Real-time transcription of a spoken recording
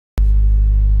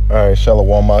All right,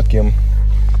 Shalom Akim,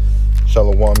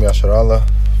 Shalom Yasharallah.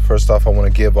 First off, I want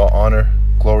to give all honor,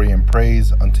 glory, and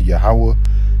praise unto Yahweh,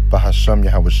 Bahasham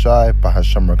Yahweh Shai,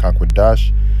 Bahasham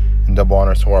Rakakwadash, and double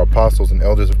honor to our apostles and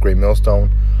elders of Great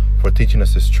Millstone for teaching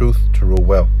us this truth to rule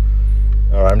well.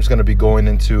 All right, I'm just going to be going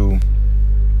into,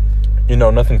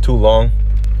 nothing too long.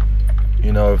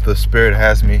 If the Spirit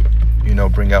has me,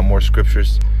 bring out more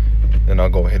scriptures, then I'll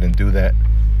go ahead and do that.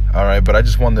 All right, but I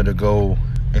just wanted to go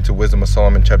into Wisdom of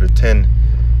Solomon chapter 10,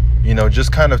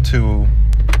 just kind of to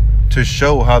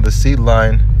show how the seed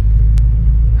line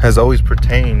has always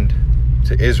pertained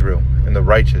to Israel and the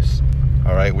righteous,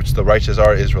 all right, which the righteous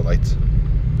are Israelites,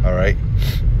 all right.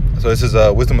 So this is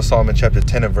Wisdom of Solomon chapter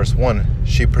 10 and verse 1.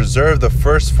 She preserved the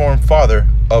first formed father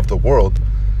of the world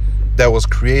that was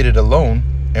created alone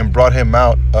and brought him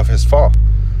out of his fall.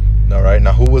 All right,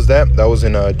 now who was that? That was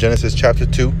in Genesis chapter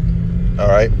 2, all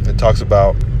right. It talks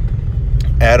about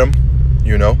Adam,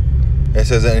 it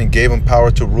says that he gave him power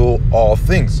to rule all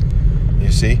things.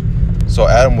 You see, so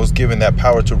Adam was given that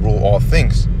power to rule all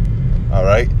things. All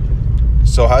right,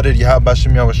 so how did Yahweh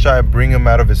Shai bring him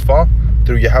out of his fall?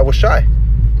 Through Yahweh Shai.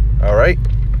 All right,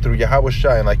 through Yahweh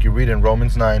Shai. And like you read in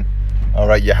Romans 9, all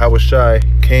right, Yahweh Shai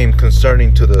came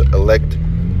concerning to the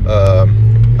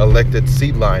elected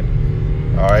seed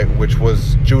line, all right, which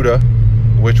was Judah,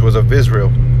 which was of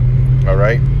Israel. All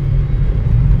right,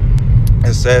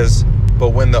 it says, but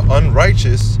when the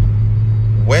unrighteous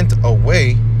went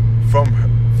away from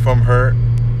her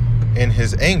in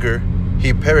his anger,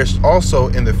 he perished also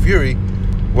in the fury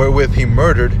wherewith he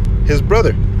murdered his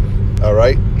brother. All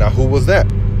right, now who was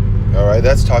that? All right,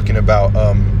 that's talking about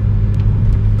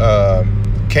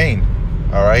Cain.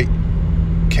 All right,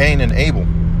 Cain and Abel.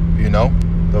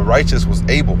 The righteous was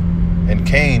Abel, and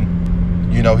Cain,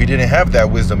 he didn't have that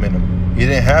wisdom in him. He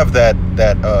didn't have that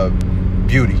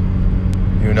beauty.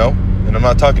 And I'm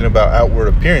not talking about outward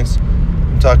appearance.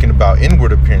 I'm talking about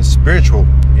inward appearance, spiritual,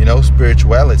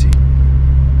 spirituality.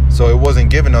 So it wasn't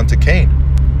given unto Cain.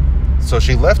 So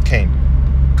she left Cain,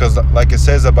 because like it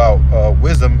says about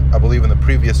wisdom, I believe in the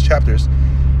previous chapters,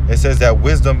 it says that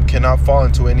wisdom cannot fall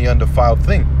into any undefiled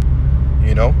thing.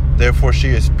 Therefore she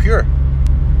is pure.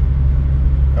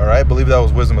 All right, I believe that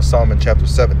was Wisdom of Solomon chapter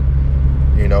 7.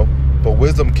 But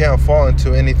wisdom can't fall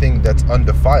into anything that's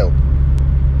undefiled.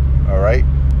 All right,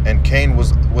 and Cain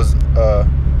was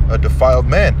a defiled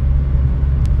man.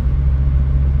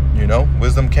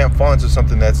 Wisdom can't fall into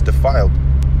something that's defiled.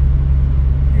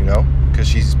 Because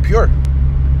she's pure.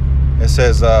 It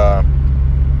says,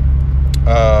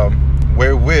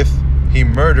 wherewith he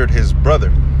murdered his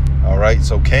brother. All right,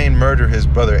 so Cain murdered his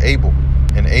brother Abel,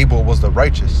 and Abel was the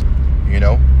righteous.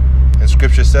 And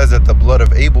Scripture says that the blood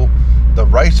of Abel, the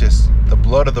righteous, the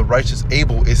blood of the righteous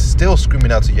Abel is still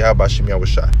screaming out to Yahweh Shem Yahweh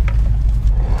Shai.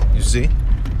 You see?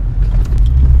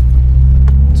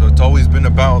 So it's always been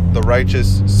about the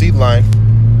righteous seed line,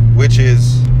 which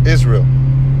is Israel.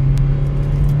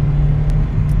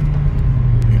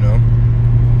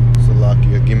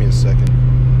 Salakia, give me a second.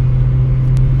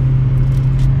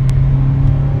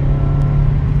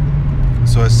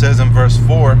 So it says in verse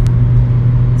 4,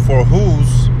 for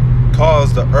whose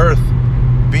cause the earth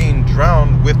being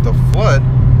drowned with the flood,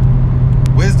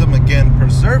 wisdom again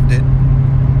preserved it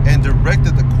and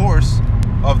directed the course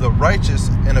of the righteous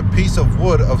in a piece of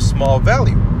wood of small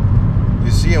value.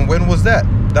 You see, and when was that?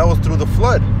 That was through the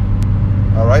flood.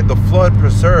 All right, the flood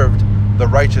preserved the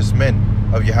righteous men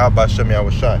of Yahweh Shem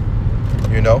Yahweh Shai,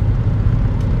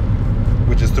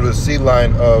 which is through the seed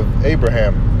line of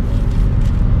Abraham.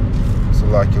 So,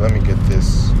 Lucky, let me get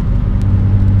this.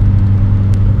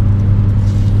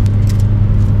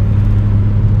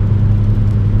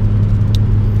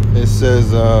 It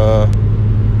says, so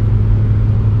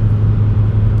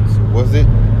was it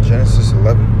Genesis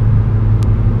 11?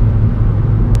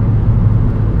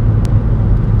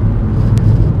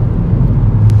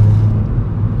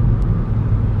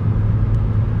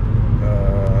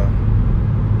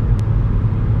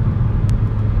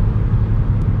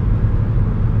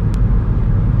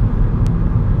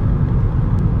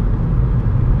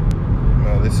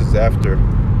 No, this is after.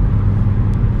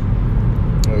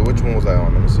 Wait, which one was I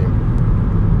on? Let me see.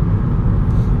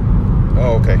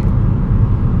 Oh, okay.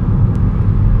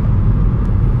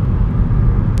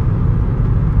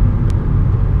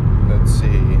 Let's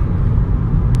see.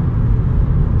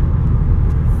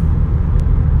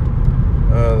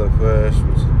 The flesh,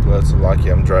 which is blood. So lucky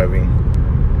I'm driving.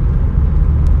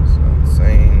 It's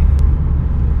insane.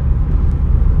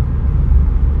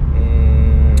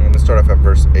 Let's start off at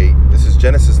verse 8. This is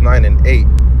Genesis 9 and 8.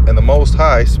 And the Most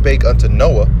High spake unto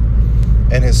Noah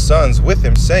and his sons with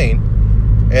him, saying,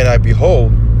 And I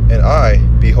behold, and I,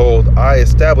 Behold, I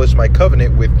establish my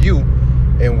covenant with you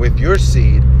and with your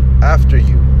seed after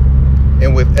you,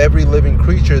 and with every living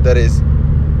creature that is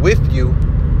with you,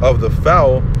 of the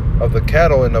fowl, of the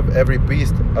cattle, and of every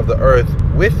beast of the earth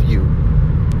with you,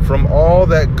 from all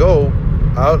that go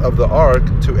out of the ark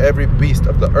to every beast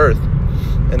of the earth.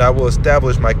 And I will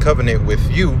establish my covenant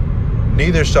with you.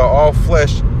 Neither shall all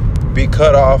flesh be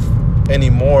cut off any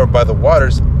more by the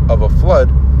waters of a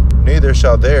flood, neither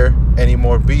shall there any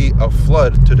more be a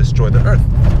flood to destroy the earth.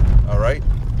 All right.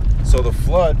 So the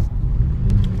flood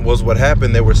was what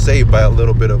happened. They were saved by a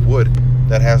little bit of wood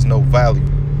that has no value.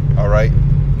 All right.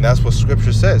 And that's what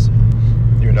scripture says,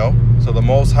 you know. So the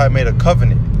Most High made a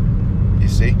covenant, you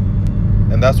see.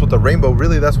 And that's what the rainbow,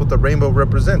 really, that's what the rainbow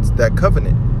represents, that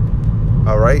covenant.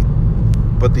 All right.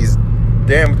 But these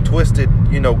damn twisted,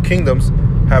 you know, kingdoms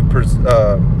have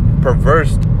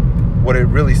perversed what it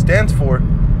really stands for.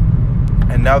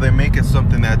 And now they make it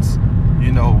something that's,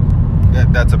 you know,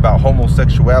 that's about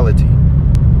homosexuality,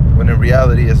 when in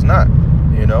reality it's not,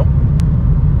 you know.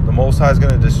 The Most High is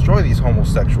going to destroy these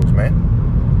homosexuals, man.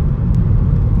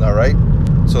 All right.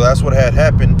 So that's what had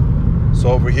happened.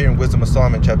 So over here in Wisdom of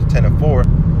Solomon chapter 10 and 4,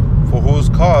 for whose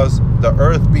cause the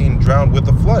earth being drowned with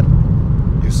the flood.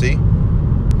 You see,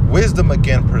 wisdom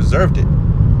again preserved it.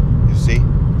 You see,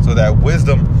 so that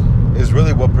wisdom is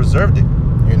really what preserved it.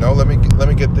 You know, let me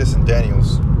get this in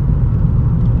Daniel's. I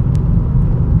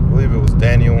believe it was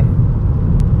Daniel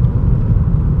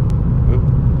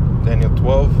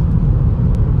 12.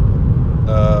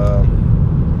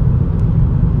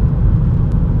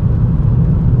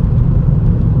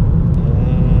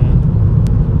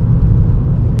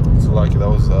 It's like that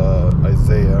was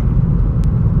Isaiah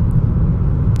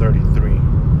 33.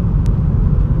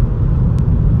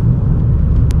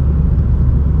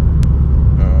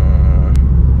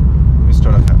 Let me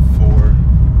start off at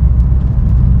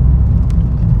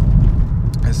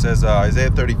 4. It says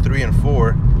Isaiah 33 and 4,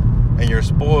 and your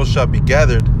spoils shall be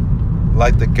gathered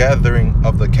like the gathering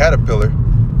of the caterpillar,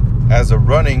 as a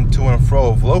running to and fro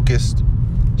of locusts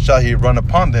shall he run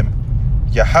upon them.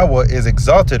 Yahweh is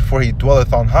exalted, for he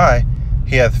dwelleth on high.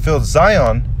 He hath filled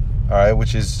Zion, all right,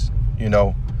 which is, you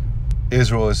know,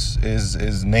 Israel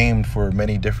is named for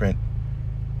many different,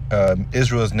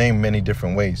 Israel is named many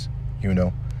different ways, you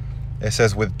know. It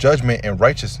says with judgment and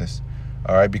righteousness,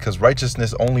 all right, because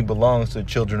righteousness only belongs to the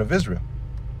children of Israel,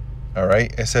 all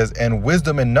right. It says, and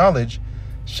wisdom and knowledge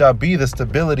shall be the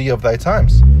stability of thy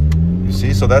times. You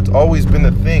see, so that's always been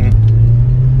the thing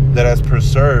that has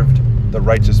preserved the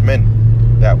righteous men,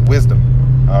 that wisdom,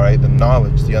 all right, the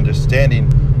knowledge, the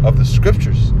understanding of the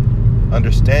scriptures,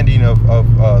 understanding of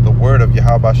the word of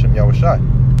Yahweh Bashem Yahushai,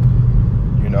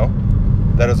 you know,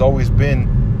 that has always been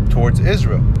towards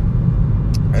Israel.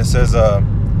 It says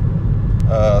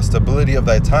stability of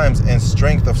thy times and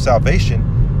strength of salvation.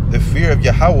 The fear of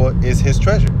Yahweh is his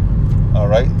treasure. All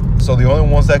right. So the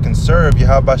only ones that can serve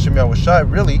Yahweh Bashem Yahushai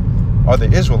really are the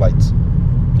Israelites.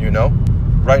 You know,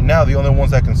 right now the only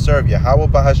ones that can serve Yahweh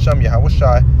Bashem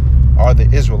Yahushai are the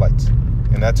Israelites,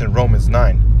 and that's in Romans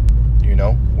 9. You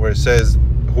know, where it says,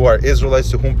 "Who are Israelites,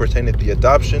 to whom pertaineth the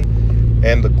adoption,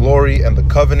 and the glory, and the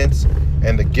covenants,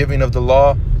 and the giving of the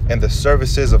law, and the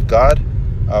services of God."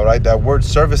 All right, that word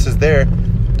 "services" there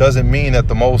doesn't mean that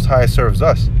the Most High serves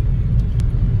us.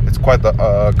 It's quite the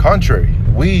contrary.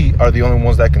 We are the only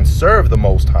ones that can serve the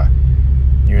Most High,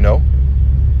 you know.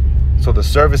 So the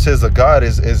services of God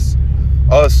is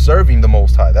us serving the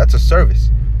Most High. That's a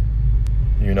service,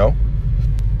 you know.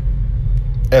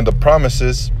 And the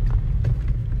promises,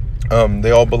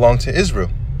 they all belong to Israel,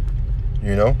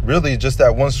 you know. Really, just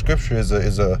that one scripture is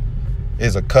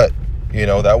a cut, you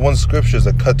know. That one scripture is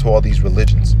a cut to all these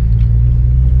religions.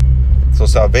 So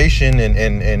salvation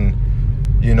and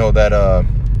you know, that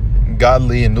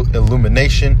godly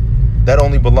illumination, that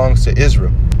only belongs to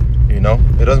Israel, you know.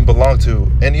 It doesn't belong to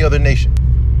any other nation.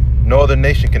 No other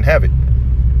nation can have it.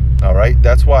 All right,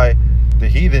 that's why the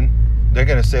heathen, they're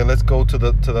gonna say, let's go to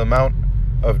the Mount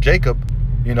of Jacob,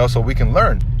 you know, so we can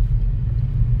learn.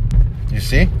 You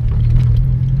see,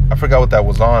 I forgot what that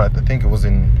was on. I think it was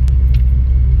in,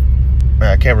 man,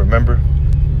 I can't remember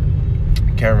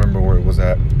where it was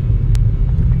at.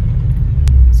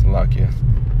 Slovakia,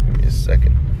 give me a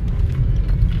second.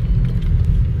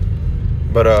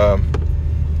 But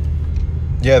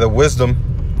yeah, the wisdom,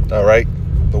 all right,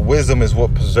 the wisdom is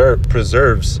what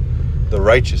preserves the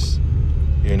righteous,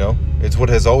 you know. It's what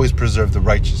has always preserved the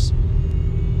righteous,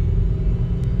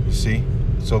 you see.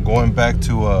 So going back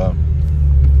to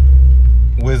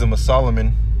Wisdom of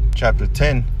Solomon chapter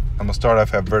 10, I'm gonna start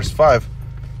off at verse 5.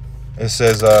 It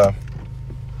says,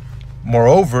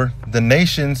 moreover, the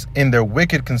nations in their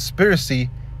wicked conspiracy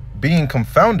being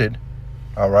confounded,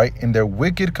 all right, in their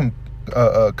wicked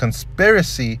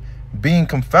conspiracy being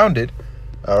confounded,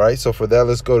 all right. So for that,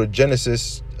 let's go to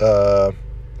Genesis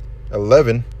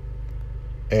 11,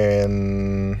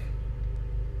 and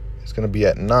it's going to be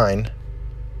at 9.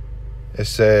 It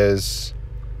says,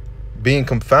 being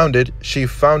confounded, she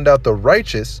found out the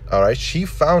righteous, all right. She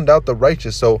found out the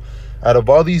righteous. So out of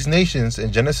all these nations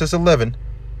in Genesis 11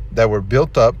 that were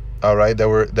built up, all right, that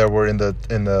were that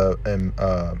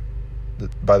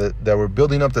were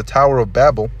building up the Tower of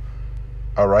Babel,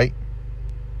 all right,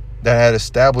 that had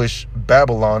established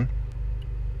Babylon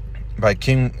by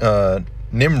King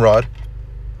Nimrod,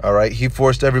 all right. He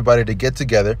forced everybody to get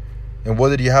together, and what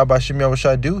did Yahweh Hashem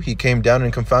Yahushua do? He came down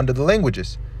and confounded the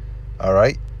languages, all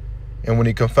right. And when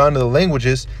he confounded the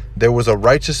languages, there was a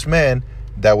righteous man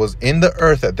that was in the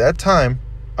earth at that time,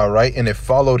 all right, and it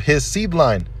followed his seed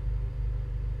line.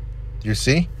 You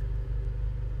see?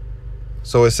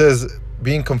 So it says,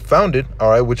 being confounded,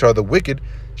 all right, which are the wicked,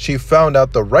 she found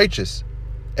out the righteous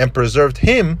and preserved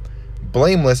him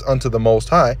blameless unto the Most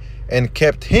High, and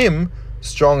kept him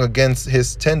strong against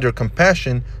his tender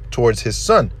compassion towards his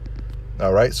son.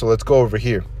 All right, so let's go over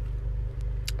here.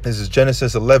 This is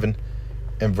Genesis 11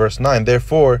 and verse 9.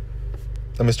 Therefore,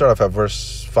 let me start off at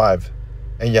verse 5.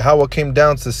 And Yahweh came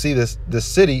down to see this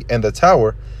city and the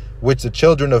tower, which the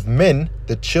children of men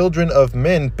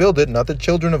builded, not the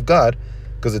children of God,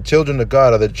 because the children of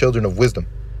God are the children of wisdom.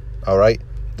 All right,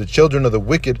 the children of the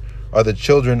wicked are the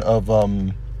children of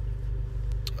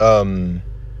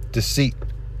deceit,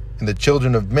 and the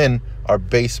children of men are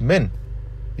base men.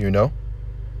 You know,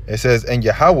 it says, and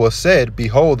Yahweh said,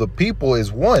 behold, the people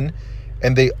is one,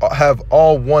 and they have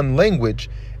all one language,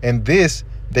 and this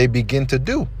they begin to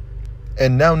do.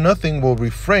 And now nothing will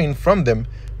refrain from them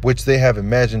which they have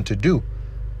imagined to do.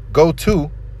 Go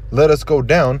to, let us go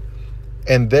down,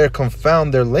 and there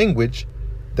confound their language,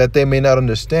 that they may not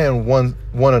understand one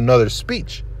another's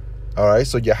speech. All right,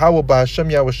 so Yahweh B'Hashem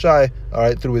Yahushai, all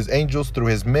right, through his angels, through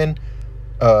his men,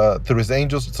 through his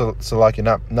angels, so like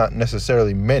not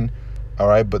necessarily men, all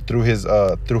right, but through his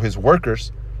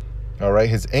workers, all right,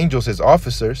 his angels, his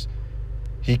officers,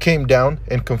 he came down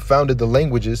and confounded the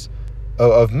languages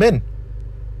of men.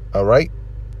 All right.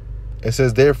 It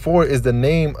says, therefore is the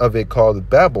name of it called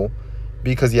Babel,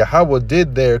 because Yahweh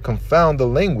did there confound the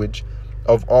language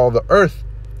of all the earth,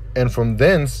 and from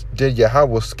thence did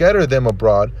Yahweh scatter them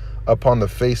abroad upon the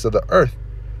face of the earth.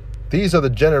 These are the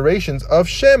generations of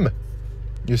Shem.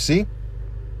 You see?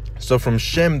 So from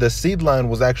Shem, the seed line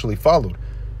was actually followed.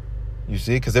 You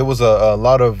see? Because there was a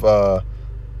lot of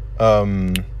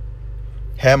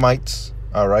Hamites.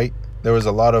 All right. There was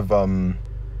a lot of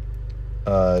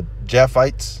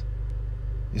Japhites,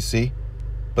 you see,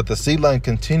 but the seed line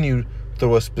continued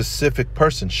through a specific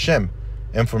person, Shem,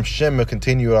 and from Shem it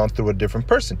continued on through a different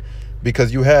person,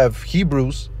 because you have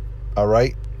Hebrews, all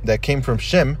right, that came from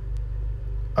Shem,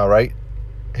 all right.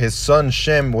 His son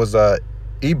Shem was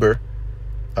Eber,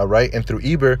 all right, and through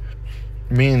Eber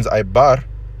means Ibar,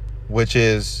 which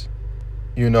is,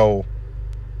 you know,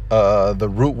 the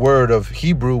root word of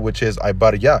Hebrew, which is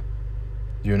Ibaryah,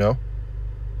 you know.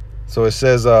 So it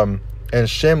says, and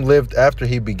Shem lived after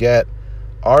he begat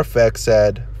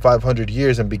Arphaxad 500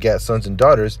 years and begat sons and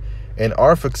daughters. And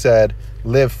Arphaxad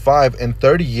lived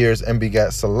 35 years and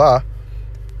begat Salah.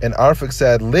 And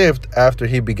Arphaxad lived after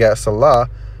he begat Salah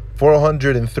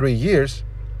 403 years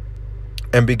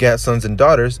and begat sons and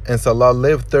daughters. And Salah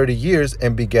lived 30 years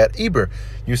and begat Eber.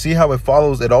 You see how it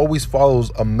follows? It always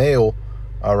follows a male,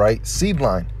 all right, seed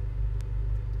line.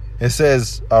 It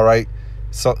says, all right,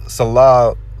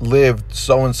 Salah lived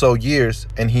so and so years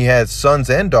and he had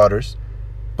sons and daughters,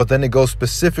 but then it goes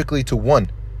specifically to one,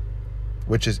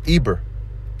 which is Eber,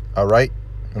 all right.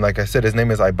 And like I said, his name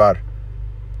is Ibar,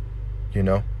 you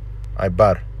know,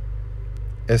 Ibar.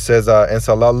 It says, and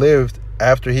Salah lived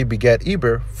after he begat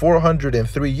Eber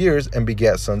 403 years and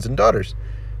begat sons and daughters.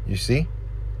 You see,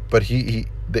 but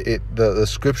the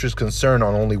scriptures concern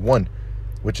on only one,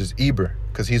 which is Eber,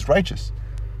 because he's righteous.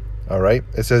 All right.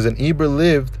 It says, and Eber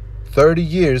lived 30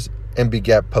 years and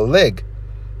begat Peleg.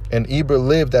 And Eber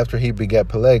lived after he begat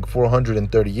Peleg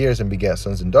 430 years and begat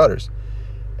sons and daughters.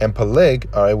 And Peleg,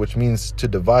 all right, which means to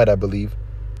divide, I believe,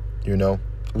 you know,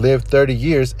 lived 30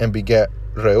 years and begat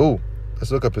Reu.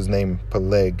 Let's look up his name,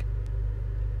 Peleg.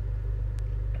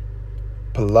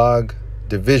 Pelag,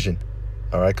 division,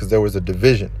 all right, because there was a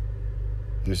division,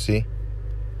 you see.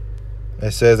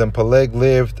 It says, and Peleg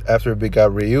lived after he begat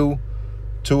Reu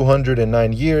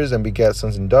 209 years and begat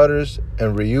sons and daughters.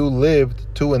 And Reu lived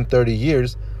 32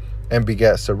 years and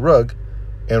begat Serug.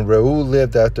 And Reu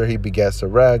lived after he begat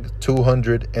Serag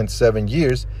 207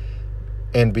 years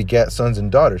and begat sons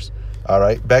and daughters. All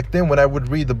right. Back then, when I would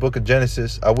read the book of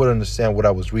Genesis, I would understand what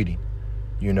I was reading,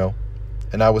 you know,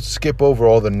 and I would skip over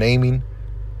all the naming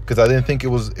because I didn't think it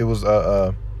was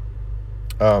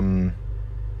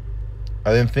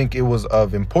I didn't think it was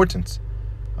of importance.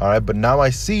 All right. But now I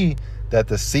see that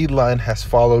the seed line has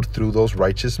followed through those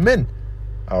righteous men.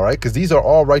 All right. Because these are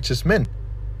all righteous men,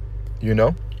 you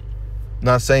know,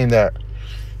 not saying that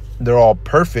they're all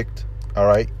perfect. All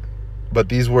right. But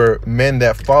these were men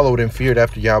that followed and feared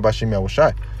after Yahweh Hashem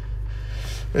Yahushai.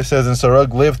 It says, and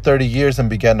Serug lived 30 years and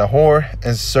begat Nahor,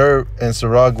 and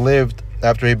Serug lived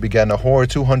after he begat Nahor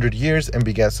 200 years and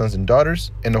begat sons and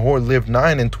daughters. And Nahor lived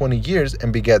 29 years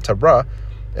and begat Terah.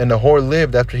 And Nahor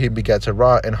lived after he begat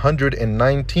Terah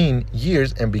 119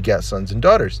 years and begat sons and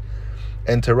daughters.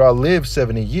 And Terah lived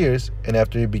 70 years, and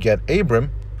after he begat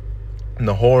Abram,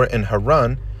 Nahor, and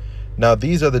Haran. Now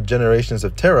these are the generations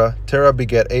of Terah. Terah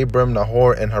begat Abram,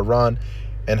 Nahor, and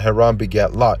Haran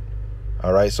begat Lot.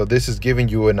 All right, so this is giving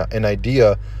you an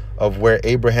idea of where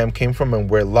Abraham came from and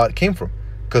where Lot came from,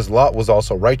 because Lot was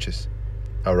also righteous.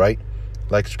 All right,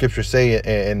 like scripture say,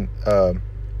 and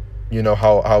you know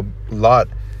how Lot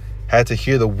had to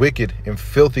hear the wicked and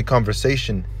filthy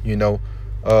conversation, you know,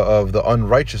 of the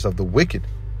unrighteous, of the wicked,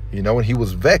 you know, and he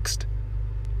was vexed.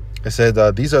 It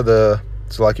said these are the,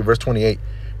 so like in verse 28.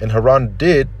 And Haran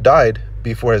died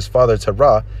before his father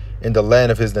Terah in the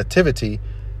land of his nativity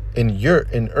in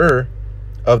Ur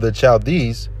of the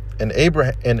Chaldees, and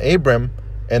Abram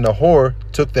and Nahor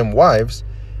took them wives.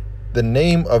 The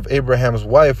name of Abraham's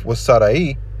wife was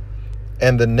Sarai,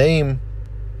 and the name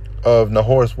of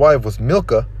Nahor's wife was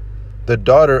Milcah, the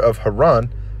daughter of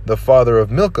Haran, the father of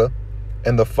Milcah,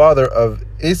 and the father of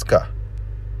Iscah.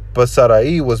 But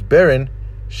Sarai was barren,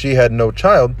 she had no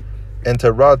child. And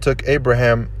Terah took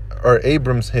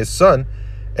Abram's his son,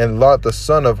 and Lot the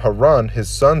son of Haran his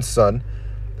son's son,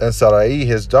 and Sarai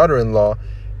his daughter-in-law,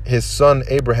 his son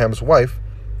Abraham's wife,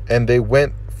 and they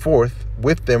went forth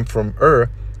with them from Ur,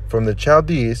 from the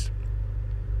Chaldees,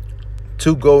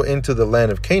 to go into the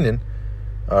land of Canaan,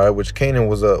 which Canaan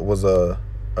was a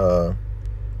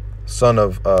son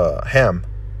of Ham.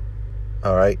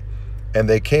 All right, and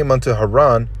they came unto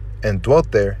Haran and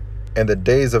dwelt there, and the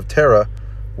days of Terah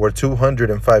were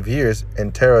 205 years,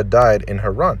 and Terah died in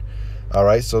Haran. All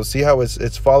right, so see how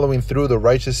it's following through the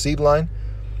righteous seed line,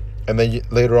 and then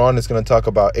later on it's going to talk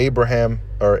about Abram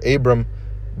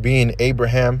being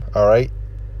Abraham. All right,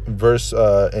 verse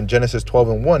in Genesis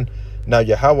 12:1. Now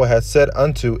Yahweh had said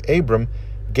unto Abram,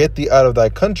 get thee out of thy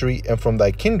country and from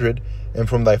thy kindred and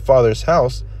from thy father's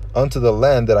house unto the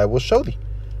land that I will show thee.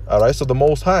 All right, so the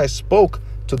Most High spoke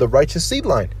to the righteous seed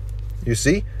line. You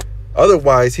see.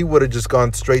 Otherwise, he would have just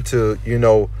gone straight to, you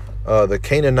know, the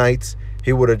Canaanites.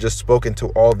 He would have just spoken to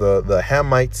all the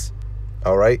Hamites,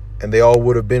 all right? And they all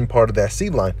would have been part of that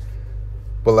seed line.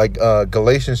 But like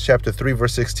Galatians chapter 3,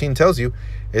 verse 16 tells you,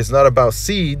 it's not about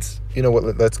seeds. You know what?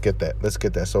 Let's get that. Let's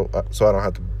get that so I don't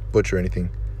have to butcher anything.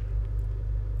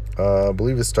 I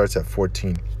believe it starts at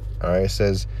 14. All right, it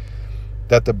says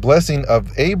that the blessing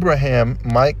of Abraham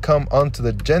might come unto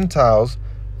the Gentiles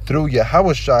through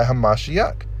Yahushua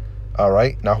HaMashiach. All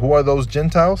right, now who are those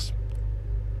Gentiles?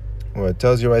 Well, it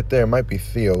tells you right there. It might be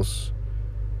Theos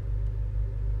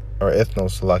or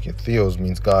Ethnos. Like Theos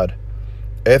means God.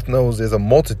 Ethnos is a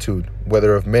multitude,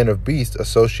 whether of men or beasts,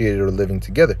 associated or living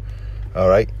together. All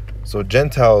right, so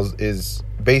Gentiles is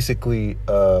basically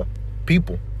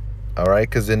people. All right,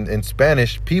 because in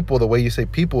Spanish, people, the way you say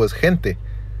people is gente.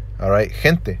 All right,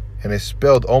 gente, and it's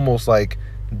spelled almost like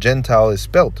Gentile is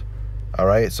spelled. All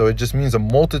right, so it just means a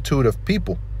multitude of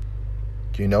people.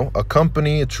 You know, a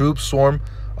company, a troop, swarm,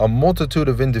 a multitude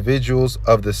of individuals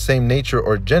of the same nature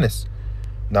or genus.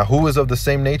 Now, who is of the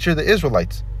same nature? The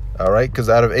Israelites. All right, because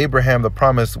out of Abraham, the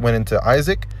promise went into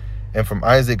Isaac, and from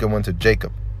Isaac, it went to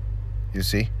Jacob. You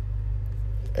see?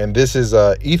 And this is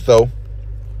etho,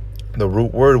 the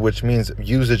root word, which means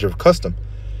usage of custom.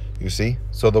 You see?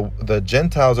 So the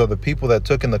Gentiles are the people that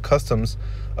took in the customs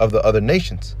of the other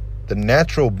nations, the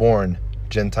natural-born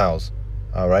Gentiles.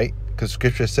 All right? Because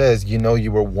scripture says, you know,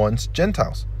 you were once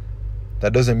Gentiles.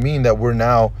 That doesn't mean that we're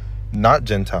now not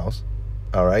Gentiles.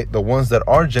 All right, the ones that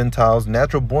are Gentiles,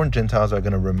 natural born Gentiles, are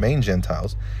going to remain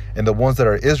Gentiles, and the ones that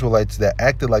are Israelites that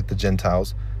acted like the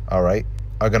Gentiles, all right,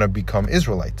 are going to become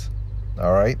Israelites.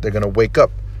 All right, they're going to wake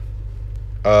up.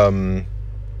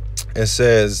 It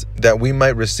says that we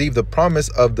might receive the promise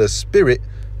of the Spirit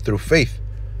through faith.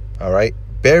 All right,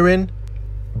 barren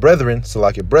brethren, so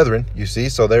like your brethren, you see.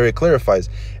 So there it clarifies.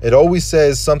 It always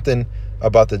says something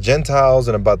about the Gentiles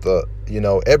and about the, you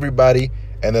know, everybody,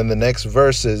 and then the next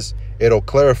verses it'll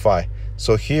clarify.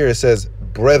 So here it says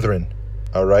brethren.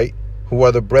 All right. Who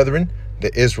are the brethren?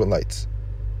 The Israelites.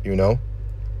 You know.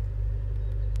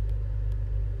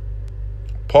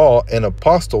 Paul, an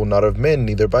apostle, not of men,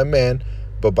 neither by man,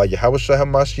 but by Yahweh Shai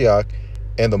HaMashiach,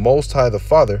 and the Most High, the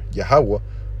Father, Yahweh,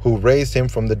 who raised him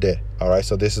from the dead. All right,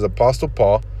 so this is Apostle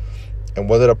Paul. And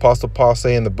what did Apostle Paul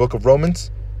say in the book of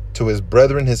Romans? To his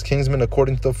brethren, his kinsmen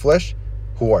according to the flesh,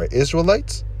 who are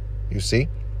Israelites. You see?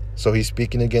 So he's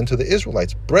speaking again to the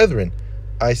Israelites. Brethren,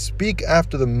 I speak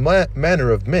after the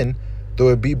manner of men, though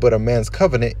it be but a man's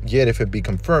covenant, yet if it be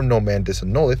confirmed, no man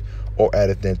disannulleth, or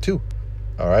addeth thereto.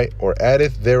 All right, or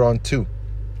addeth thereunto.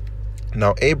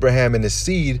 Now Abraham and his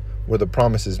seed were the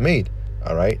promises made.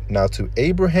 All right, now to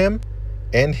Abraham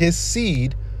and his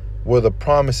seed were the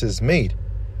promises made.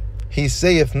 He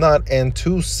saith not, and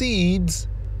two seeds,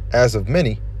 as of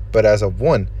many, but as of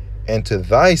one, and to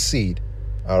thy seed.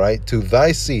 All right, to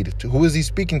thy seed. To who is he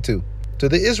speaking to? To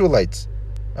the Israelites.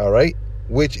 All right,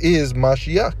 which is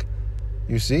Mashiach.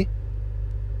 You see?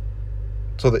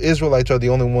 So the Israelites are the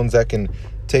only ones that can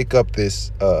take up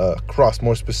this cross,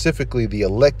 more specifically the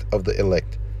elect of the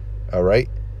elect. All right.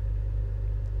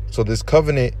 So this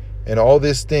covenant and all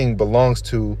this thing belongs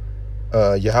to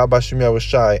Yahweh Shem Yahweh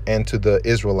Shai and to the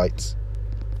Israelites.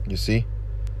 You see?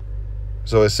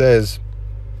 So it says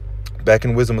back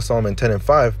in Wisdom of Solomon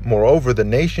 10:5, moreover, the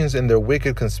nations in their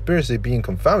wicked conspiracy being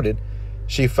confounded,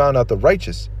 she found out the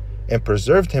righteous, and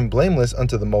preserved him blameless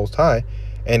unto the Most High,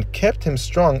 and kept him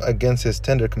strong against his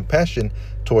tender compassion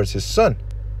towards his son.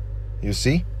 You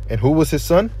see? And who was his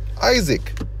son?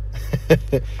 Isaac.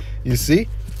 You see?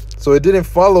 So it didn't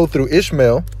follow through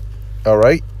Ishmael. All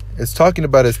right? It's talking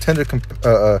about his tender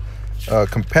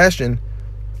compassion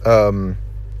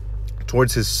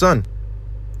towards his son,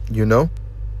 you know,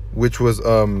 which was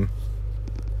in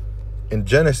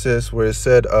Genesis, where it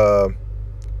said,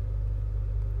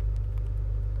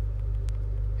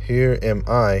 here am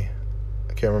I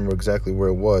can't remember exactly where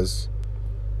it was.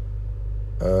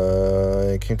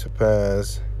 It came to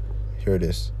pass. Here it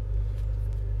is.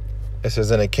 It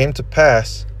says, and it came to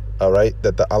pass, all right,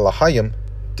 that the Allahayim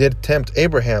did tempt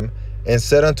Abraham, and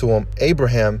said unto him,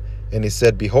 Abraham, and he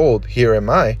said, behold, here am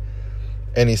I.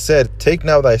 And he said, take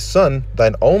now thy son,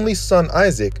 thine only son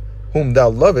Isaac, whom thou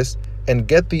lovest, and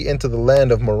get thee into the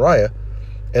land of Moriah,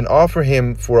 and offer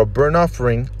him for a burnt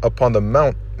offering upon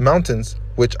the mountains,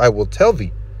 which I will tell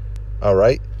thee. All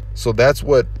right. So that's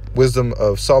what Wisdom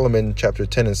of Solomon chapter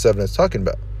 10 and 7 is talking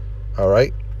about. All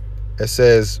right. It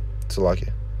says,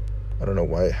 Salakia. I don't know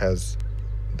why it has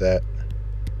that.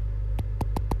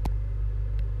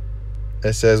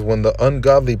 It says, when the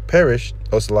ungodly perished,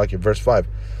 Salakia, verse 5.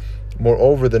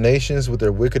 Moreover, the nations with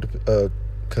their wicked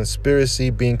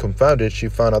conspiracy being confounded, she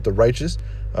found out the righteous,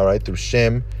 all right, through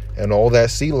Shem and all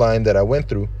that sea line that I went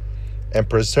through, and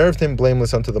preserved him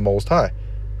blameless unto the Most High,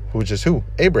 which is who?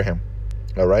 Abraham.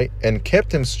 All right, and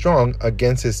kept him strong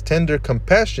against his tender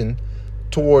compassion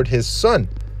toward his son.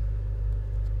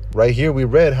 Right here we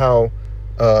read how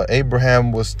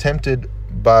Abraham was tempted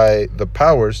by the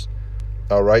powers,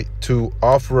 all right, to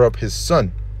offer up his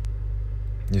son.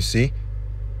 You see?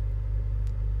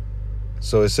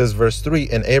 So it says, verse 3,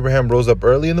 and Abraham rose up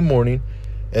early in the morning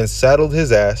and saddled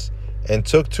his ass, and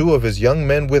took 2 of his young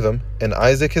men with him, and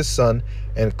Isaac his son,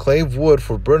 and clave wood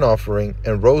for burnt offering,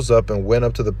 and rose up and went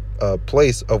up to the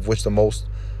place of which the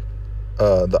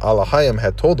Allahayim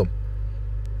had told him.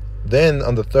 Then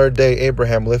on the 3rd day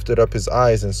Abraham lifted up his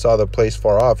eyes and saw the place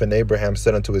far off, and Abraham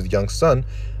said unto his young son,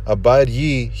 abide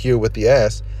ye here with the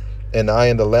ass, and I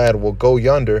and the lad will go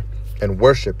yonder and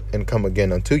worship, and come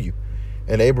again unto you.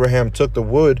 And Abraham took the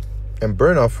wood and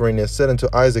burnt offering, and said unto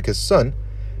Isaac his son,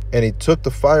 and he took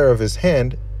the fire of his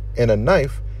hand and a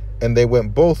knife, and they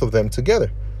went both of them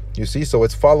together. You see, so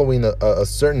it's following a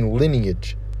certain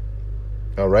lineage.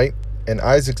 All right. And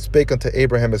Isaac spake unto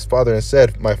Abraham his father, and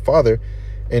said, my father.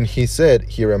 And he said,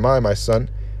 here am I, my son.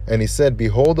 And he said,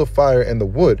 behold the fire and the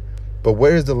wood, but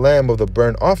where is the lamb of the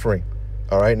burnt offering?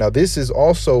 All right. Now this is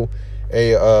also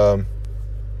a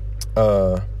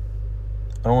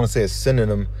I don't want to say a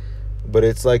synonym, but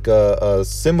it's like a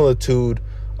similitude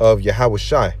of Yahweh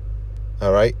Shai.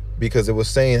 All right, because it was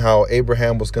saying how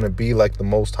Abraham was going to be like the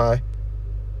Most High,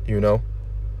 you know,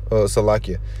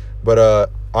 Salakia.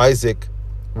 But Isaac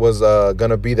was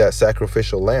going to be that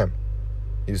sacrificial lamb.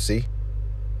 You see,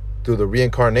 through the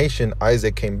reincarnation,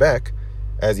 Isaac came back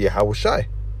as Yahweh Shai.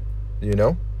 You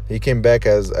know, he came back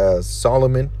as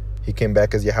Solomon. He came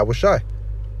back as Yahweh Shai.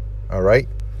 All right.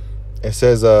 It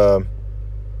says,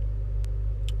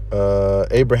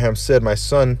 Abraham said, my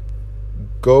son,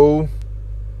 go.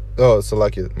 Oh,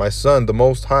 Salakia, my son, the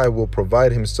Most High will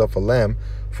provide himself a lamb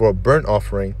for a burnt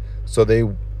offering. So they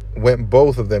went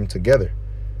both of them together.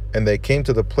 And they came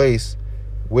to the place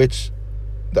which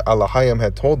the Alahayim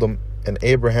had told them, and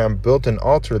Abraham built an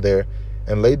altar there,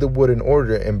 and laid the wood in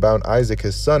order, and bound Isaac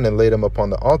his son, and laid him upon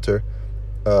the altar,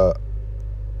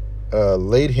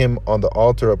 laid him on the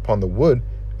altar upon the wood.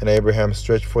 And Abraham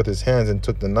stretched forth his hands, and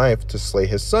took the knife to slay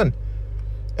his son.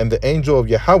 And the angel of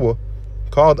Yahweh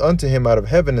called unto him out of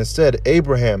heaven, and said,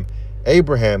 Abraham,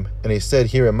 Abraham. And he said,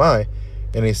 Here am I.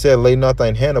 And he said, Lay not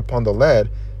thine hand upon the lad,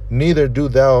 neither do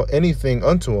thou anything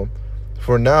unto him.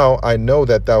 For now I know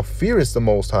that thou fearest the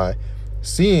Most High,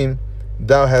 seeing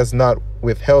thou hast not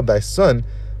withheld thy son,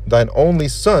 thine only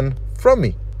son, from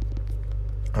me.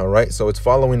 All right, so it's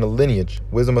following the lineage.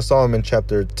 Wisdom of Solomon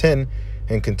chapter 10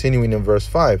 and continuing in verse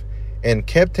 5. And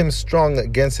kept him strong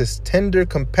against his tender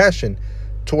compassion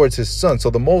towards his son. So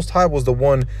the Most High was the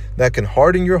one that can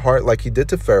harden your heart like he did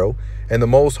to Pharaoh. And the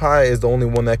Most High is the only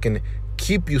one that can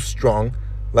keep you strong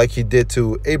like he did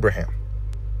to Abraham.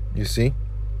 You see?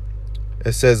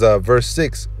 It says, verse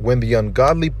 6, When the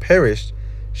ungodly perished,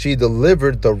 she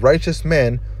delivered the righteous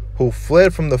man who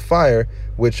fled from the fire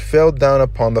which fell down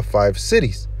upon the 5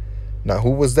 cities. Now,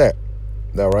 who was that?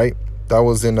 All right. That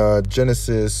was in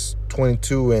Genesis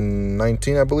 22 and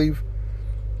 19, I believe.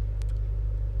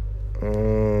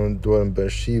 Dwelt in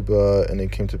Beersheba, and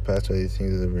it came to pass by these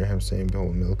things of Abraham, saying,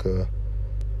 Behold, Milcah.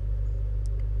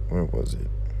 Where was it?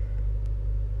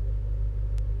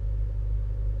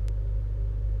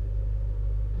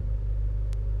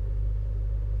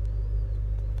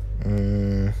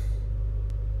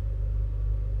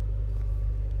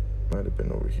 Might have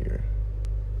been over here.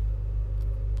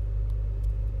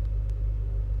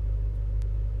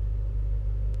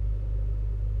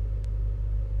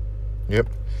 Yep.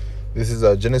 This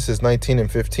is Genesis 19 and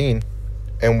 15.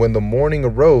 And when the morning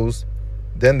arose,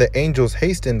 then the angels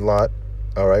hastened Lot,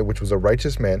 all right, which was a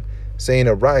righteous man, saying,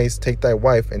 Arise, take thy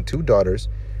wife and 2 daughters,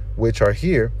 which are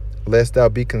here, lest thou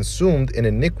be consumed in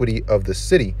iniquity of the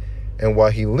city. And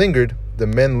while he lingered, the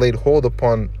men laid hold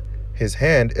upon his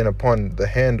hand, and upon the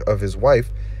hand of his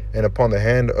wife, and upon the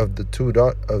hand of the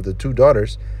two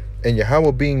daughters, and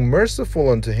Yahweh being merciful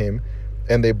unto him,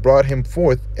 and they brought him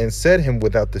forth, and set him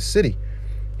without the city.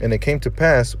 And it came to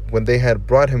pass, when they had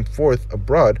brought him forth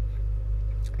abroad,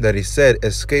 that he said,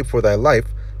 Escape for thy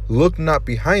life, look not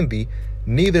behind thee,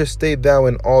 neither stay thou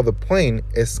in all the plain,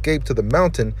 escape to the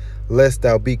mountain, lest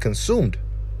thou be consumed.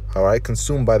 All right,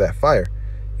 consumed by that fire.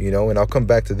 And I'll come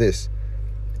back to this.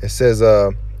 It says,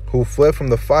 who fled from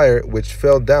the fire which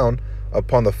fell down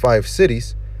upon the 5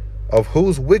 cities, of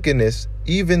whose wickedness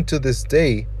even to this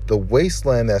day the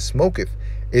wasteland that smoketh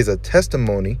is a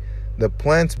testimony, the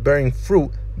plants bearing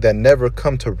fruit that never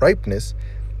come to ripeness,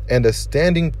 and a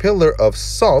standing pillar of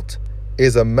salt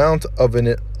is a mount of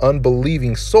an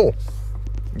unbelieving soul.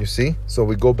 You see? So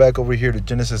we go back over here to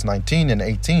Genesis 19 and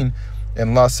 18.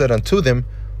 And Lot said unto them,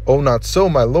 O not so,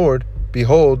 my Lord.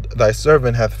 Behold, thy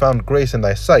servant hath found grace in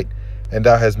thy sight, and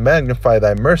thou hast magnified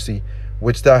thy mercy,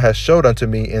 which thou hast showed unto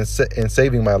me in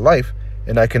saving my life,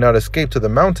 and I cannot escape to the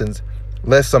mountains,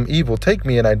 lest some evil take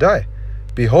me and I die.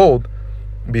 Behold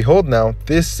now,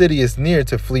 this city is near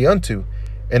to flee unto,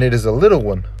 and it is a little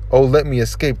one. O let me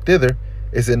escape thither.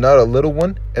 Is it not a little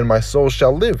one? And my soul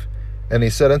shall live. And he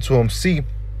said unto him, See,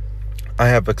 I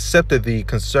have accepted thee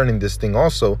concerning this thing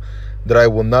also, that I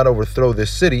will not overthrow this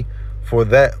city, for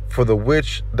the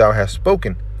which thou hast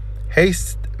spoken.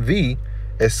 Haste thee,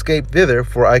 escape thither,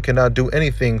 for I cannot do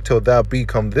anything till thou be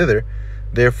come thither.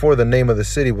 Therefore the name of the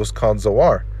city was called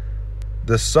Zoar.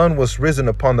 The sun was risen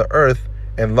upon the earth,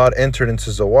 and Lot entered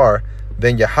into Zoar.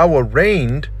 Then Yahweh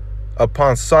rained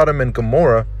upon Sodom and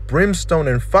Gomorrah brimstone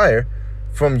and fire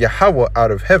from Yahweh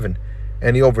out of heaven,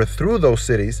 and he overthrew those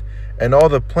cities, and all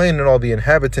the plain, and all the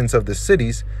inhabitants of the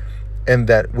cities, and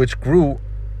that which grew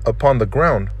upon the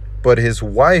ground. But his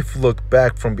wife looked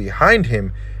back from behind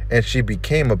him, and she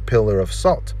became a pillar of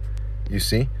salt. You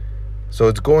see? So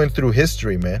it's going through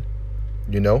history, man.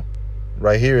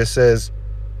 Right here it says,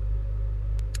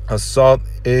 a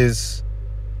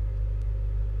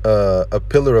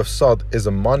pillar of salt is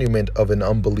a monument of an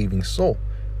unbelieving soul,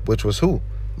 which was who?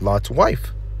 Lot's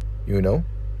wife.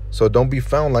 So don't be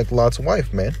found like Lot's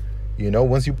wife, man.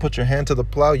 Once you put your hand to the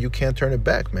plow, you can't turn it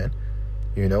back, man.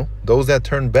 Those that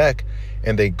turn back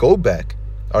and they go back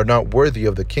are not worthy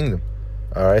of the kingdom.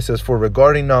 All right, it says, for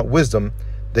regarding not wisdom,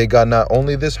 they got not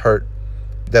only this hurt,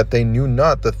 that they knew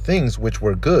not the things which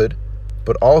were good,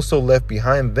 but also left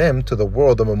behind them to the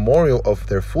world a memorial of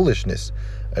their foolishness.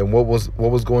 And what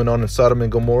was going on in Sodom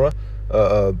and Gomorrah?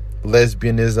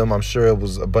 Lesbianism. I'm sure it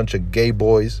was a bunch of gay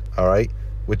boys, all right,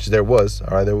 which there was,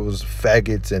 all right. There was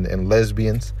faggots and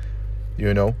lesbians,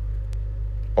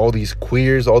 all these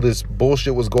queers, all this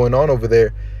bullshit was going on over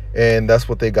there. And that's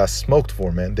what they got smoked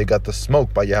for, man. They got the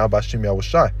smoke by Yahweh Hashem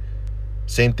Yahushai.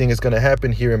 Same thing is going to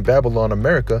happen here in Babylon,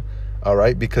 America, all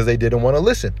right, because they didn't want to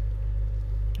listen.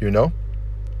 You know,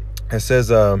 it says,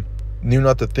 knew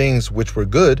not the things which were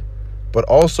good, but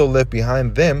also left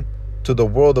behind them to the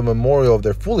world a memorial of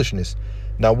their foolishness.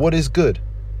 Now, what is good?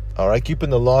 All right, keeping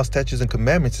the law, statutes, and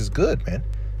commandments is good, man.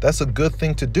 That's a good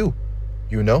thing to do,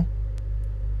 you know.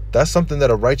 That's something that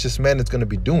a righteous man is going to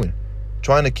be doing,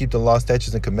 trying to keep the law,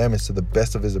 statutes, and commandments to the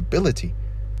best of his ability,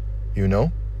 you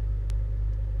know.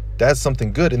 That's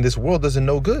something good, and this world doesn't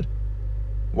know good.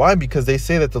 Why? Because they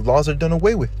say that the laws are done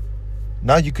away with.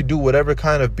 Now you could do whatever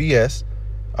kind of BS,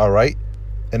 all right,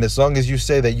 and as long as you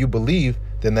say that you believe,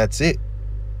 then that's it.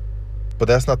 But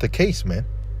that's not the case, man,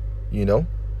 you know.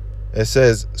 It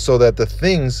says, so that the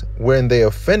things wherein they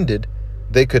offended,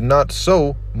 they could not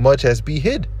so much as be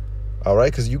hid. All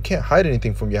right, because you can't hide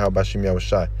anything from Yahweh Hashem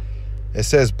Yahushai. It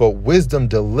says, but wisdom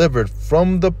delivered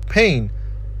from the pain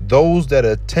those that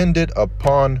attended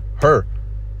upon her.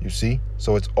 You see?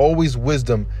 So it's always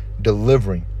wisdom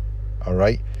delivering. All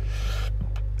right.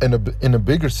 In a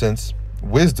bigger sense,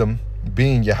 wisdom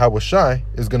being Yahweh Shai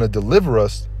is going to deliver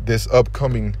us this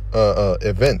upcoming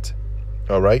event.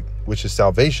 All right. Which is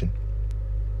salvation.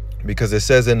 Because it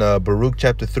says in Baruch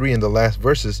chapter 3 in the last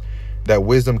verses that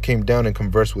wisdom came down and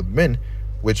conversed with men,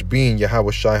 which being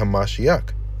Yahweh Shai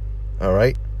HaMashiach. All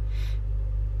right.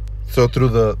 So through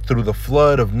the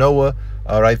flood of Noah,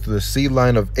 all right, through the seed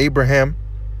line of Abraham,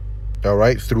 all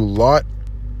right, through Lot,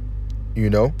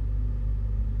 you know,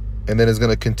 and then it's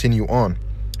going to continue on.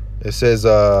 It says,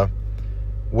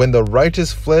 when the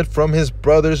righteous fled from his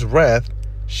brother's wrath,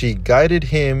 she guided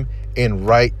him in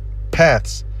right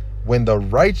paths. When the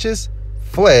righteous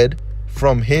fled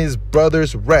from his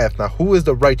brother's wrath. Now, who is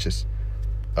the righteous?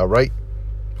 All right.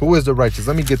 Who is the righteous?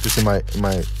 Let me get this in my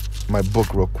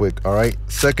book real quick. All right.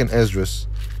 2nd Esdras.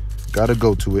 Got to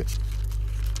go to it.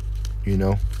 You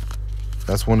know,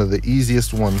 that's one of the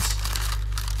easiest ones.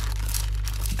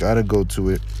 Got to go to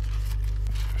it.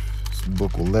 This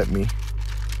book will let me.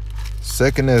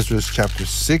 2nd Esdras chapter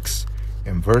 6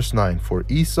 and verse 9. For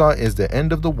Esau is the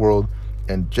end of the world,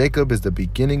 and Jacob is the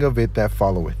beginning of it that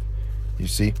followeth. You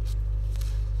see?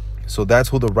 So that's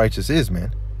who the righteous is,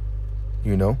 man.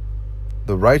 You know?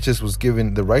 The righteous was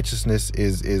given, the righteousness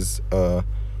is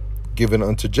given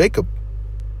unto Jacob.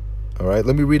 All right,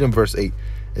 let me read in verse 8.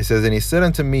 It says, and he said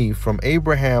unto me, from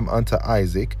Abraham unto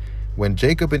Isaac, when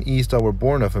Jacob and Esau were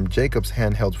born of him, Jacob's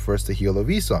hand held first the heel of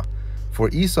Esau. For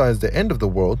Esau is the end of the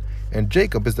world, and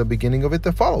Jacob is the beginning of it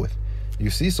that followeth. You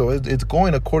see, so it's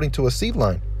going according to a seed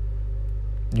line.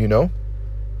 You know?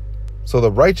 So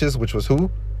the righteous, which was who?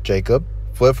 Jacob,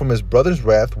 fled from his brother's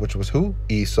wrath, which was who?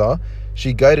 Esau.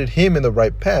 She guided him in the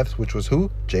right paths, which was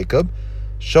who? Jacob.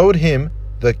 Showed him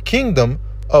the kingdom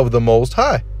of the Most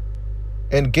High,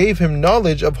 and gave him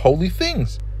knowledge of holy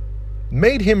things,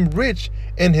 made him rich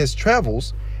in his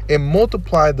travels, and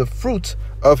multiplied the fruits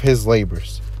of his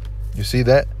labors. You see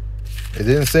that? It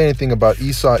didn't say anything about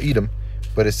Esau, Edom,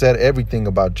 but it said everything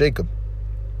about Jacob.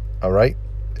 All right?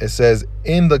 It says,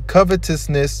 in the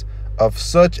covetousness of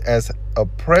such as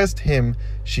oppressed him,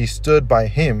 she stood by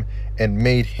him and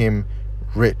made him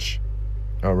rich.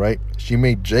 All right? She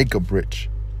made Jacob rich,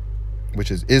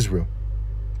 which is Israel,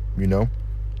 you know?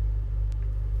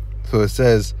 So it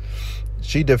says,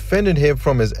 she defended him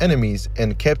from his enemies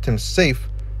and kept him safe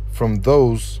from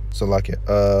those,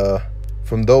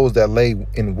 from those that lay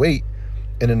in wait.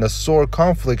 And in a sore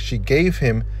conflict, she gave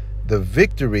him the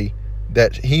victory,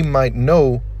 that he might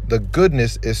know the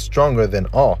goodness is stronger than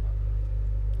all.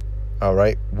 All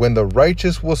right. When the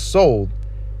righteous was sold,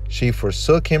 she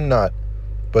forsook him not,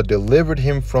 but delivered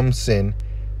him from sin.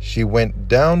 She went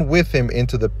down with him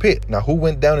into the pit. Now, who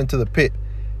went down into the pit?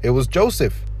 It was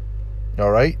Joseph.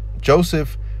 All right.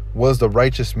 Joseph was the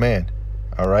righteous man.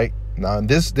 All right. Now, in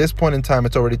this point in time,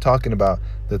 it's already talking about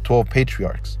the 12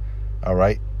 patriarchs. All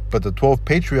right. But the 12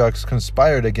 patriarchs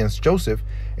conspired against Joseph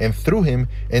and threw him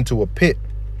into a pit.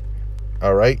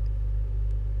 All right.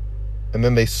 And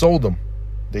then they sold him.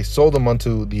 They sold him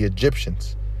unto the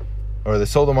Egyptians. Or they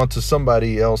sold him unto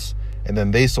somebody else. And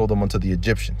then they sold him unto the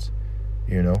Egyptians.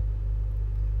 You know.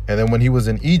 And then when he was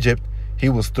in Egypt, he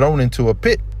was thrown into a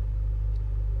pit.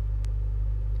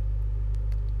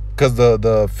 Because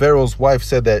the Pharaoh's wife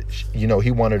said that, you know,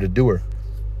 he wanted to do her.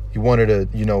 He wanted to,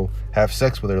 you know, have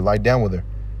sex with her, lie down with her.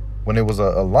 When it was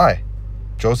a lie.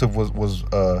 Joseph was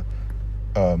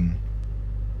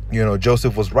you know,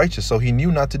 Joseph was righteous, so he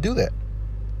knew not to do that.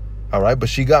 All right, but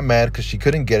she got mad because she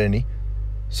couldn't get any,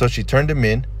 so she turned him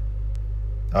in.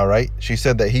 All right, she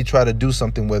said that he tried to do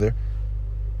something with her,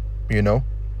 you know,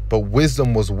 but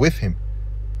wisdom was with him.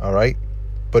 all right,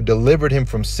 but delivered him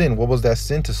from sin. What was that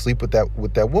sin? To sleep with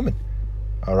that woman,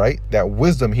 all right. That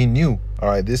wisdom, he knew, all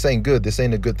right, this ain't good. This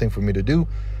ain't a good thing for me to do.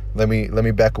 Let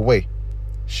me back away.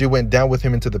 She went down with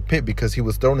him into the pit because he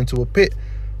was thrown into a pit,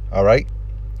 all right.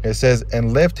 It says,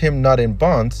 and left him not in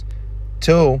bonds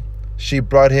till she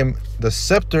brought him the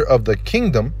scepter of the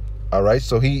kingdom, all right.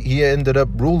 So he ended up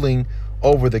ruling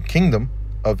over the kingdom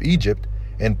of Egypt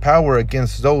and power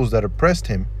against those that oppressed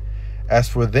him. As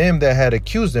for them that had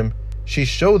accused him, she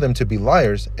showed them to be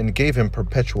liars and gave him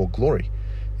perpetual glory.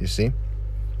 You see?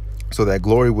 So that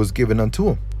glory was given unto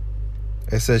him.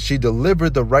 It says she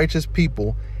delivered the righteous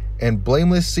people and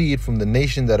blameless seed from the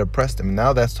nation that oppressed him.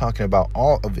 Now that's talking about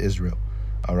all of Israel.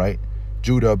 All right.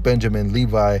 Judah, Benjamin,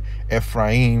 Levi,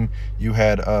 Ephraim. You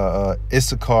had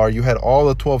Issachar. You had all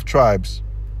the 12 tribes.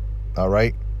 All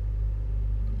right.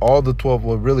 All the 12.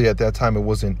 Well, really at that time it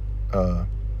wasn't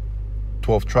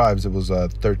 12 tribes. It was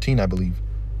 13, I believe.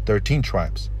 13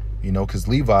 tribes. You know, because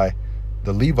the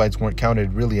Levites weren't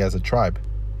counted really as a tribe.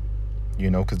 You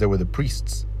know, because they were the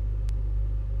priests.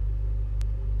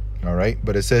 All right.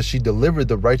 But it says she delivered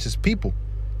the righteous people.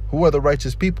 Who are the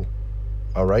righteous people?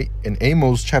 All right. In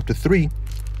Amos chapter 3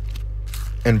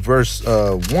 and verse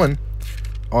 1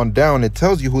 on down, it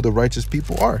tells you who the righteous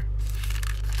people are.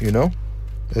 You know,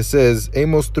 it says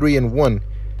Amos 3 and 1.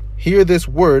 Hear this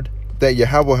word that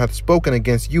Yahweh hath spoken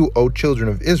against you, O children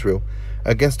of Israel,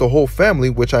 against the whole family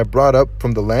which I brought up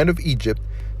from the land of Egypt,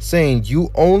 saying,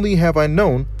 you only have I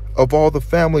known of all the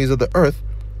families of the earth.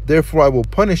 Therefore I will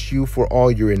punish you for all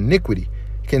your iniquity.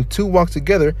 Can two walk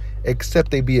together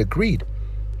except they be agreed?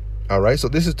 All right, so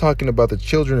this is talking about the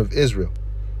children of Israel.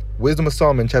 Wisdom of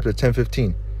Solomon, chapter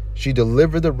 10:15. She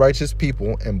delivered the righteous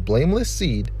people and blameless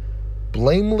seed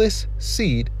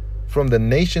from the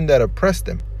nation that oppressed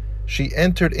them. She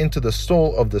entered into the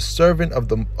soul of the servant of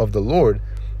the Lord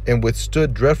and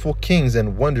withstood dreadful kings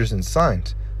and wonders and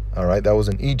signs. All right, that was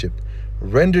in Egypt.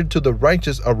 Rendered to the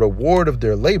righteous a reward of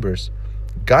their labors,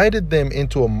 guided them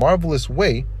into a marvelous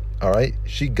way. All right,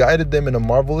 she guided them in a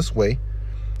marvelous way,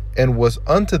 and was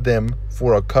unto them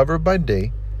for a cover by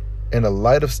day and a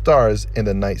light of stars in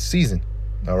the night season.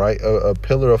 All right, a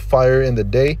pillar of fire in the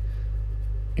day,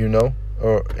 you know,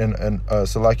 or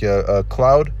so like a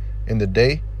cloud in the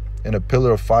day and a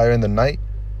pillar of fire in the night.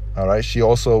 All right, she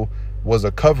also was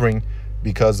a covering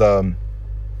because the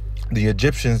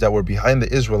Egyptians that were behind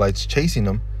the Israelites chasing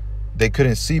them, they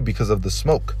couldn't see because of the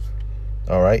smoke.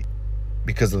 All right,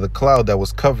 because of the cloud that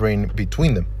was covering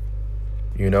between them,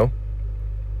 you know.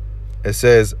 It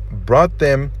says, brought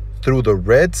them through the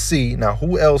Red Sea. Now,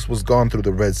 who else was gone through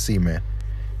the Red Sea, man?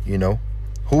 You know,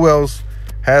 who else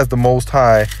has the Most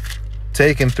High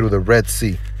taken through the Red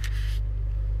Sea?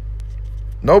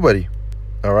 Nobody.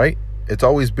 All right. It's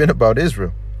always been about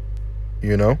Israel.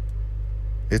 You know,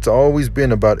 it's always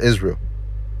been about Israel.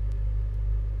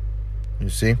 You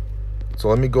see? So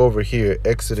let me go over here.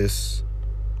 Exodus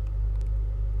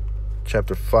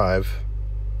chapter 5.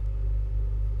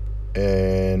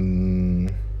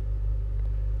 And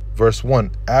verse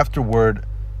 1. Afterward,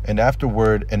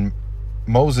 and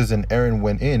Moses and Aaron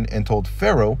went in and told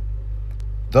Pharaoh,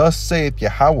 thus saith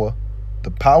Yahweh,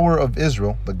 the power of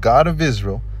Israel, the God of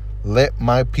Israel, let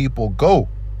my people go,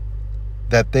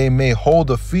 that they may hold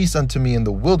a feast unto me in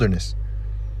the wilderness.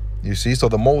 You see, so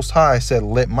the Most High said,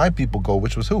 let my people go,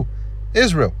 which was who?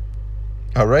 Israel.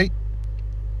 All right.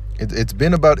 It's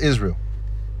been about Israel.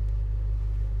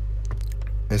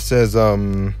 It says, let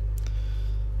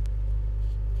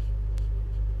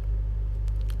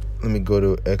me go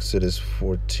to Exodus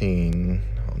 14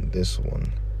 on this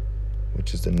one,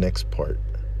 which is the next part.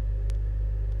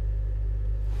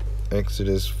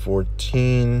 Exodus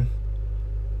 14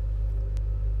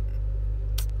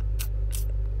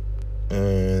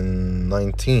 and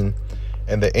 19.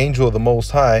 And the angel of the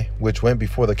Most High, which went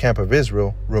before the camp of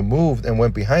Israel, removed and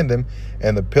went behind them,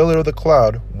 and the pillar of the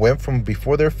cloud went from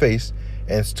before their face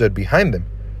and stood behind them.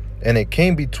 And it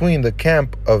came between the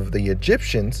camp of the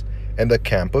Egyptians and the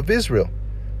camp of Israel.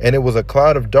 And it was a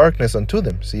cloud of darkness unto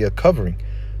them, see, a covering.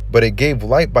 But it gave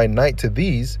light by night to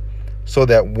these, so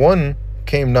that one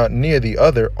came not near the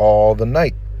other all the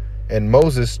night. And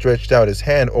Moses stretched out his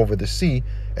hand over the sea,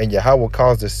 and Yahweh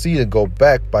caused the sea to go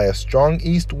back by a strong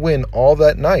east wind all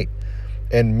that night,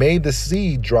 and made the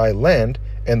sea dry land,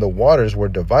 and the waters were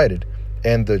divided.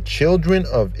 And the children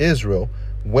of Israel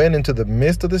went into the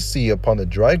midst of the sea upon the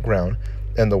dry ground,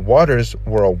 and the waters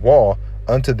were a wall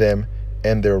unto them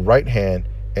and their right hand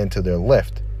and to their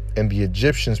left. And the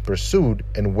Egyptians pursued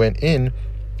and went in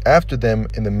after them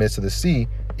in the midst of the sea,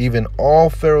 even all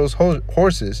Pharaoh's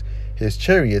horses, his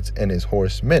chariots, and his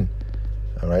horsemen.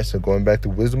 All right, so going back to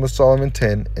Wisdom of Solomon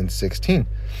 10 and 16.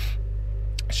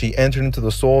 She entered into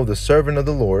the soul of the servant of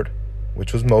the Lord,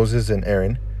 which was Moses and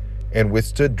Aaron, and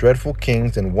withstood dreadful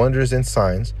kings and wonders and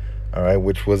signs, all right,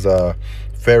 which was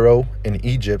Pharaoh in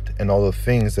Egypt and all the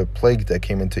things, the plagues that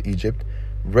came into Egypt,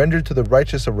 rendered to the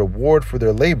righteous a reward for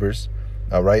their labors.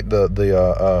 All right,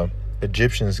 the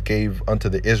Egyptians gave unto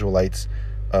the Israelites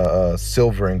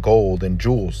silver and gold and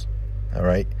jewels. All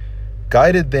right,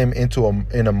 guided them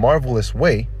in a marvelous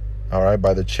way. All right,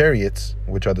 by the chariots,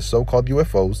 which are the so-called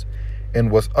UFOs, and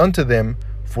was unto them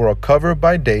for a cover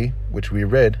by day, which we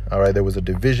read. All right, there was a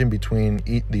division between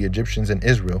the Egyptians and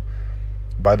Israel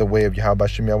by the way of Yahweh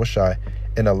Shem Yahushai,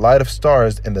 and a light of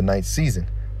stars in the night season.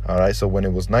 All right, so when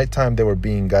it was nighttime, they were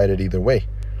being guided either way.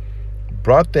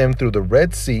 Brought them through the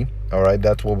Red Sea. All right,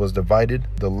 that's what was divided.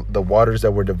 The waters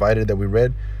that were divided that we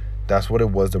read, that's what it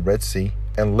was, the Red Sea,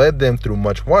 and led them through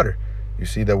much water. You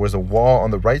see, there was a wall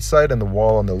on the right side and the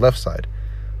wall on the left side.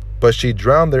 But she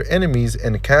drowned their enemies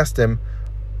and cast them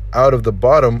out of the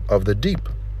bottom of the deep.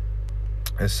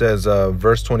 It says,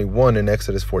 verse 21 in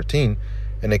Exodus 14,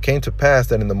 and it came to pass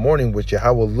that in the morning which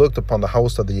Yahweh looked upon the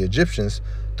host of the Egyptians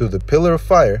through the pillar of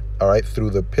fire, all right,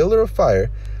 through the pillar of fire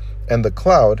and the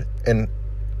cloud, and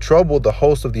troubled the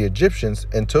host of the Egyptians,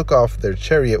 and took off their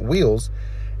chariot wheels,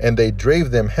 and they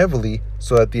drave them heavily,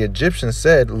 so that the Egyptians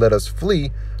said, let us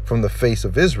flee from the face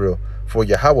of Israel, for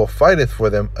Yahweh fighteth for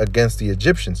them against the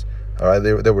Egyptians. All right,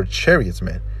 there were chariots,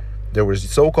 man. There were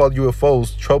so-called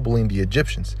UFOs troubling the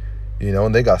Egyptians, you know,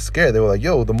 and they got scared. They were like,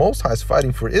 yo, the Most High is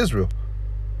fighting for Israel,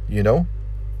 you know.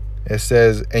 It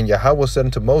says, and Yahweh said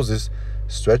unto Moses,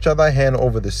 stretch out thy hand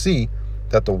over the sea,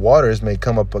 that the waters may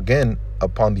come up again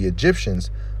upon the Egyptians,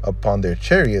 upon their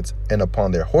chariots, and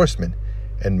upon their horsemen.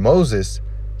 And Moses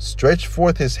stretched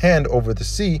forth his hand over the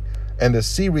sea, and the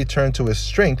sea returned to his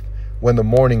strength when the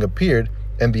morning appeared,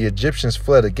 and the Egyptians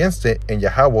fled against it, and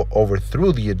Yahweh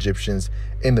overthrew the Egyptians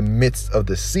in the midst of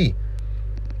the sea.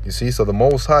 You see, so the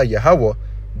Most High, Yahweh,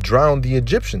 drowned the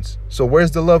Egyptians. So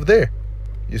where's the love there?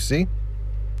 You see,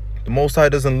 the Most High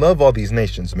doesn't love all these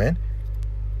nations, man.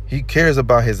 He cares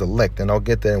about his elect, and I'll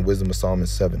get that in Wisdom of Solomon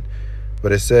 7.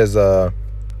 But it says,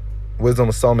 Wisdom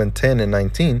of Solomon 10 and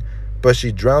 19, but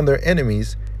she drowned their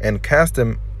enemies and cast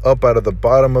them up out of the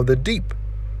bottom of the deep.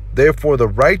 Therefore the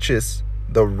righteous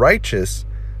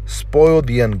spoiled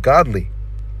the ungodly,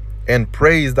 and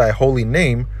praised thy holy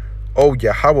name, O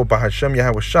Yahweh Bahashem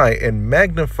Yahushai, and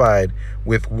magnified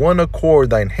with one accord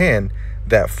thine hand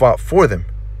that fought for them.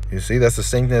 You see, that's the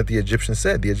same thing that the Egyptians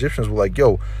said. The Egyptians were like,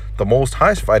 yo, the Most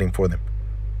High is fighting for them.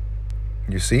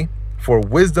 You see, for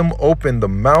wisdom opened the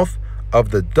mouth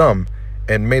of the dumb,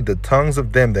 and made the tongues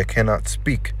of them that cannot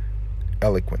speak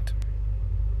eloquent.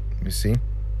 You see,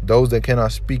 those that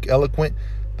cannot speak eloquent,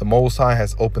 the Most High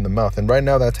has opened the mouth. And right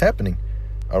now that's happening.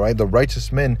 All right, the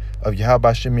righteous men of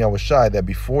Yahweh Shem Yahushai, that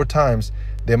before times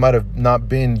they might have not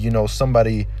been, you know,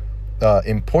 somebody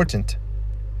important.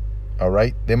 All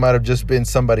right, they might have just been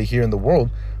somebody here in the world,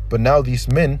 but now these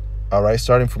men, all right,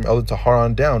 starting from Elder Tahar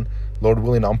on down, Lord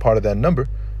willing, I'm part of that number.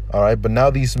 All right, but now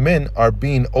these men are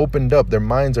being opened up, their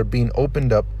minds are being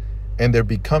opened up, and they're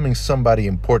becoming somebody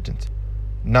important.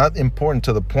 Not important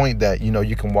to the point that, you know,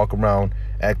 you can walk around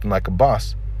acting like a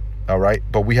boss. All right,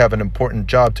 but we have an important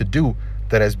job to do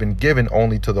that has been given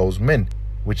only to those men,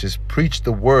 which is preach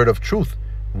the word of truth,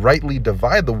 rightly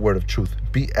divide the word of truth,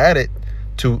 be at it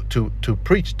to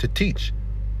preach, to teach.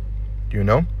 You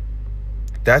know,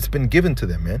 that's been given to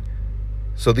them, man.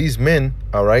 So these men,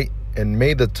 all right, and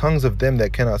made the tongues of them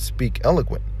that cannot speak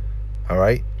eloquent. All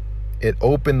right, it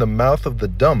opened the mouth of the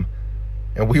dumb,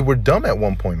 and we were dumb at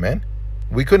one point, man.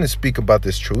 We couldn't speak about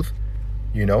this truth.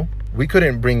 You know, we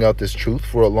couldn't bring out this truth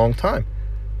for a long time.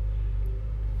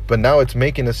 But now it's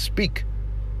making us speak.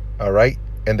 All right.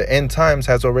 And the end times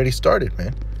has already started,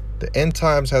 man. The end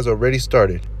times has already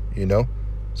started, you know.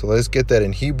 So let's get that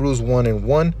in Hebrews 1 and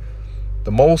 1.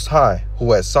 The Most High,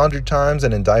 who at sundry times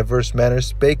and in diverse manners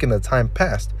spake in the time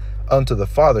past unto the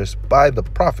fathers by the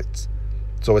prophets.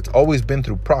 So it's always been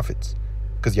through prophets,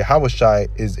 because Yahushai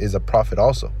is a prophet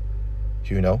also,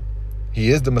 you know. He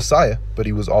is the Messiah, but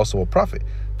he was also a prophet.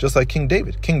 Just like King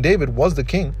David. King David was the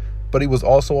king, but he was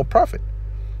also a prophet.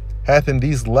 Hath in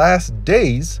these last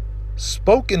days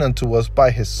spoken unto us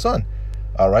by his son.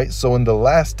 All right, so in the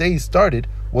last days started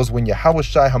was when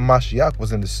Yahushai HaMashiach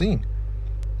was in the scene,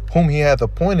 whom he hath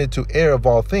appointed to heir of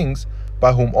all things,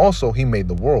 by whom also he made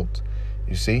the worlds.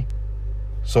 You see?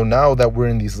 So now that we're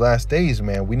in these last days,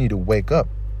 man, we need to wake up.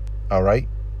 All right?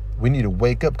 We need to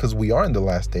wake up, because we are in the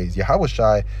last days.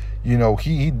 Yahushai, you know,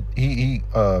 he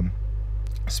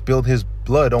spilled his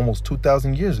blood almost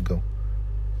 2,000 years ago,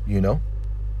 you know.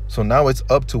 So now it's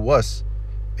up to us.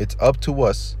 It's up to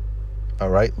us. All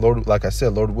right, Lord, like I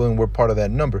said, Lord willing, we're part of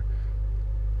that number,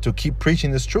 to keep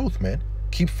preaching this truth, man.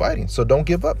 Keep fighting. So don't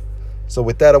give up. So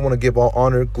with that, I want to give all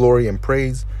honor, glory, and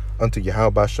praise unto Yahweh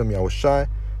B'Hashem Yahushai,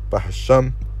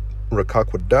 B'Hashem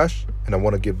Rakakwadash. And I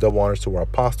want to give double honors to our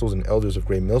apostles and elders of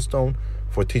Great Millstone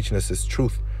for teaching us this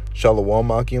truth. Shalom,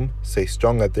 Akim. Stay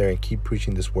strong out there and keep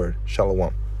preaching this word.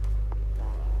 Shalom.